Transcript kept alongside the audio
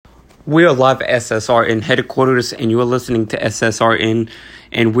We're live at SSRN headquarters, and you're listening to SSRN,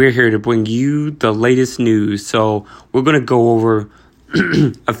 and we're here to bring you the latest news. So we're going to go over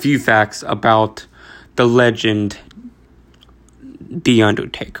a few facts about the legend, The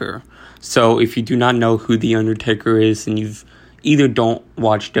Undertaker. So if you do not know who The Undertaker is, and you've either don't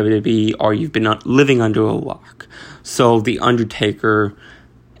watch WWE or you've been living under a rock. So The Undertaker,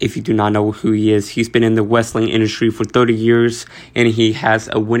 if you do not know who he is, he's been in the wrestling industry for 30 years, and he has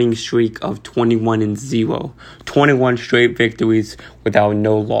a winning streak of 21-0. 21 straight victories without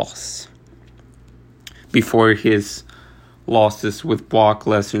no loss. Before his losses with Brock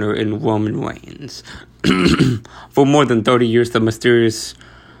Lesnar and Roman Reigns. For more than 30 years, the mysterious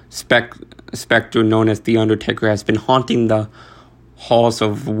specter known as The Undertaker has been haunting the halls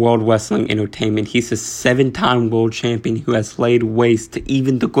of World Wrestling Entertainment. He's a 7-time world champion who has laid waste to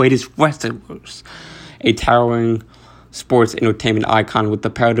even the greatest wrestlers. A towering sports entertainment icon with the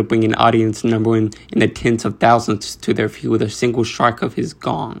power to bring an audience number in the tens of thousands to their feet with a single strike of his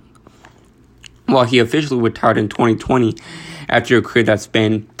gong. While he officially retired in 2020 after a career that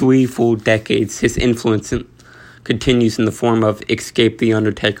spanned 3 full decades, his influence continues in the form of Escape the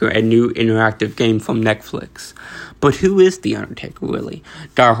Undertaker, a new interactive game from Netflix. But who is The Undertaker, really?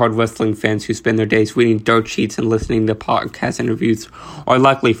 Die-hard wrestling fans who spend their days reading dirt sheets and listening to podcast interviews are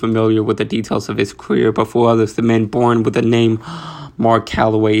likely familiar with the details of his career, but for others, the man born with the name Mark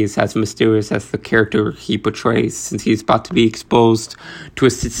Calloway is as mysterious as the character he portrays. Since he's about to be exposed to a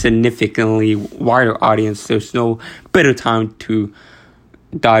significantly wider audience, there's no better time to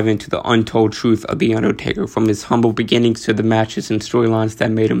dive into the untold truth of The Undertaker, from his humble beginnings to the matches and storylines that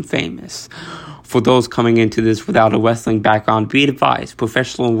made him famous. For those coming into this without a wrestling background, be advised,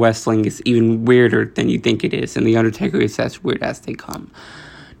 professional wrestling is even weirder than you think it is, and The Undertaker is as weird as they come.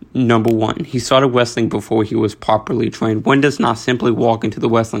 Number 1, he started wrestling before he was properly trained. One does not simply walk into the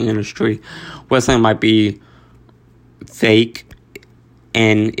wrestling industry. Wrestling might be fake,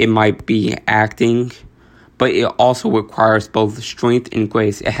 and it might be acting, but it also requires both strength and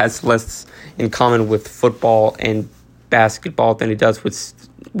grace. It has less in common with football and basketball than it does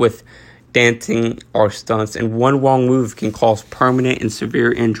with dancing or stunts, and one wrong move can cause permanent and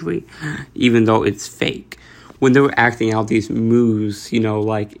severe injury, even though it's fake. When they're acting out these moves,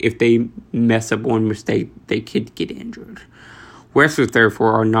 like if they mess up one mistake, they could get injured. Wrestlers,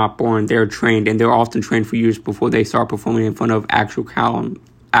 therefore, are not born, they're trained, and they're often trained for years before they start performing in front of actual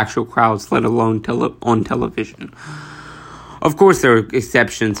crowds, let alone on television. Of course, there are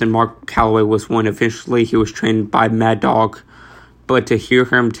exceptions, and Mark Calloway was one. Eventually, he was trained by Mad Dog, but to hear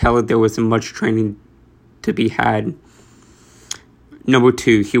him tell it, there wasn't much training to be had. Number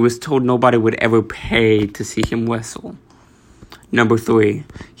 2, he was told nobody would ever pay to see him wrestle. Number 3,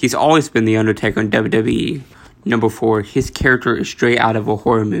 he's always been The Undertaker in WWE. Number 4, his character is straight out of a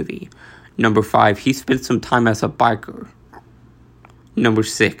horror movie. Number 5, he spent some time as a biker. Number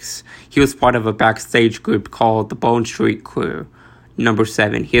 6, he was part of a backstage group called the Bone Street Crew. Number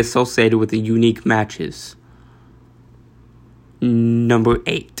 7, he associated with the unique matches. Number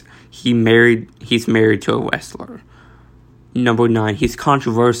 8, he's married to a wrestler. Number 9, he's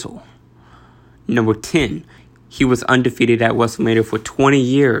controversial. Number 10, he was undefeated at WrestleMania for 20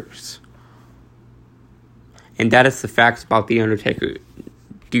 years. And that is the facts about The Undertaker.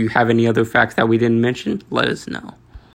 Do you have any other facts that we didn't mention? Let us know.